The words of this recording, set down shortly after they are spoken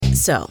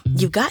So,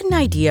 you've got an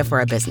idea for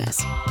a business,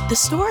 the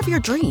store of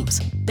your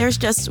dreams. There's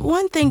just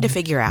one thing to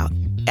figure out: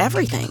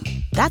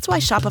 everything. That's why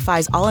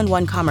Shopify's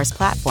all-in-one commerce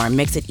platform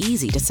makes it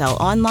easy to sell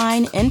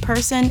online, in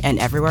person, and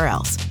everywhere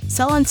else.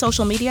 Sell on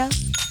social media,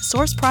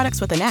 source products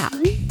with an app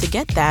to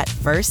get that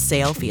first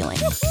sale feeling.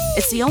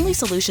 It's the only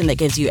solution that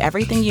gives you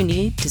everything you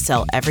need to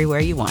sell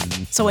everywhere you want.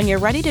 So when you're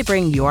ready to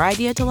bring your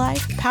idea to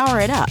life, power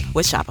it up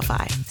with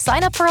Shopify.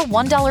 Sign up for a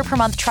 $1 per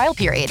month trial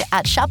period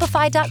at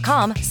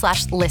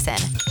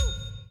shopify.com/listen.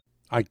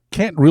 I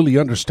can't really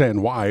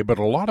understand why, but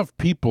a lot of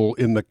people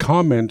in the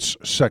comments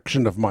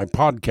section of my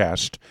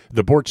podcast,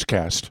 The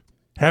Bortscast,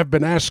 have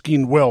been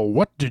asking, well,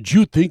 what did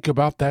you think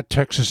about that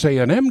Texas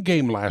A&M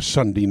game last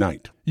Sunday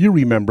night? You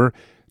remember,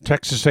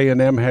 Texas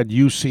A&M had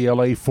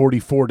UCLA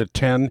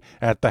 44-10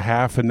 at the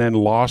half and then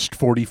lost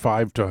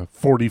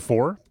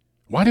 45-44.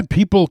 Why did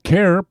people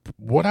care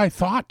what I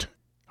thought?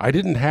 I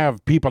didn't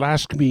have people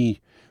ask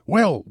me,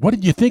 well, what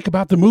did you think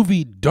about the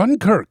movie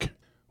Dunkirk?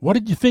 What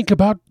did you think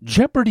about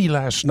Jeopardy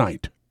last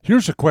night?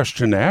 Here's a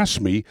question to ask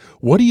me.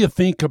 What do you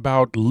think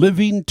about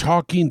living,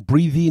 talking,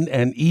 breathing,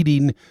 and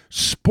eating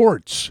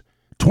sports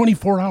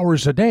 24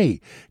 hours a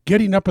day?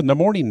 Getting up in the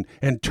morning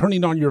and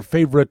turning on your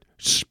favorite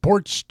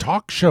sports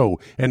talk show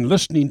and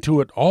listening to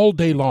it all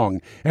day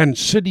long, and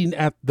sitting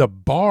at the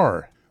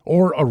bar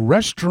or a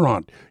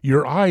restaurant,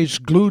 your eyes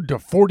glued to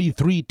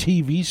 43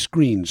 TV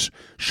screens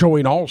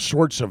showing all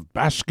sorts of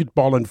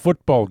basketball and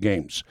football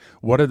games.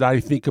 What did I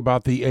think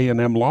about the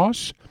A&M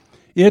loss?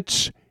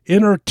 It's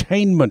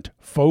entertainment,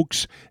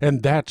 folks,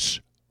 and that's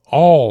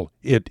all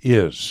it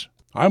is.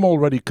 I'm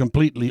already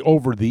completely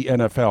over the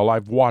NFL.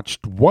 I've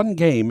watched one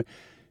game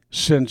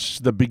since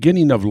the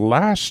beginning of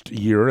last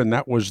year, and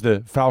that was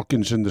the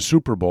Falcons in the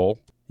Super Bowl.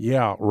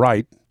 Yeah,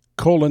 right.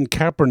 Colin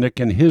Kaepernick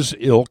and his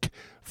ilk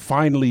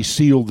finally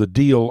sealed the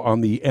deal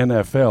on the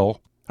NFL.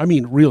 I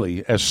mean,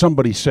 really, as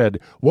somebody said,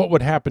 what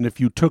would happen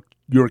if you took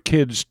your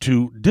kids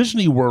to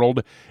Disney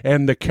World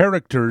and the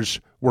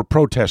characters were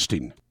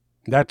protesting?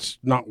 That's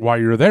not why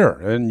you're there,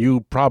 and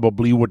you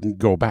probably wouldn't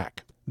go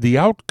back. The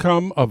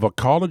outcome of a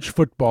college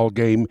football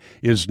game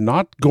is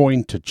not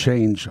going to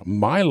change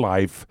my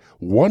life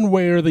one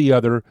way or the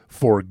other,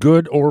 for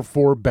good or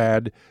for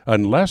bad,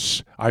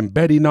 unless I'm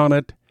betting on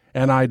it,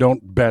 and I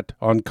don't bet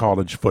on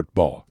college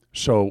football.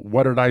 So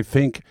what did I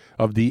think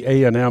of the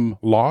A&M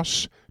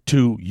loss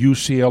to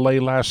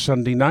UCLA last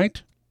Sunday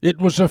night? It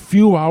was a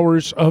few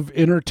hours of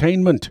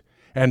entertainment,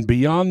 and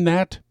beyond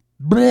that,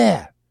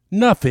 bleh,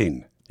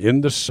 nothing.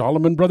 In the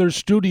Solomon Brothers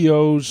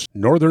Studios,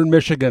 Northern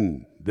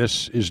Michigan,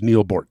 this is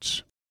Neil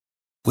Bortz.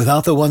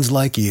 Without the ones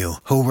like you,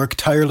 who work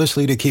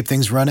tirelessly to keep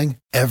things running,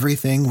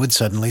 everything would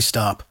suddenly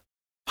stop.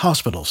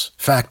 Hospitals,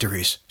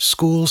 factories,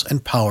 schools,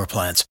 and power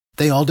plants,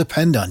 they all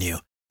depend on you.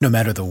 No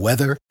matter the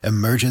weather,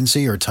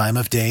 emergency, or time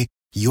of day,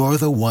 you're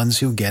the ones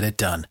who get it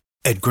done.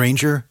 At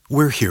Grainger,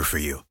 we're here for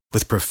you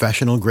with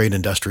professional-grade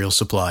industrial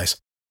supplies.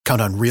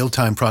 Count on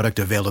real-time product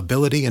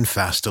availability and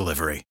fast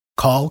delivery.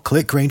 Call,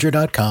 click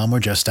Grainger.com, or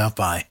just stop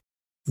by.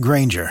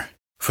 Grainger,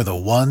 for the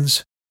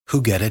ones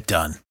who get it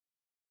done.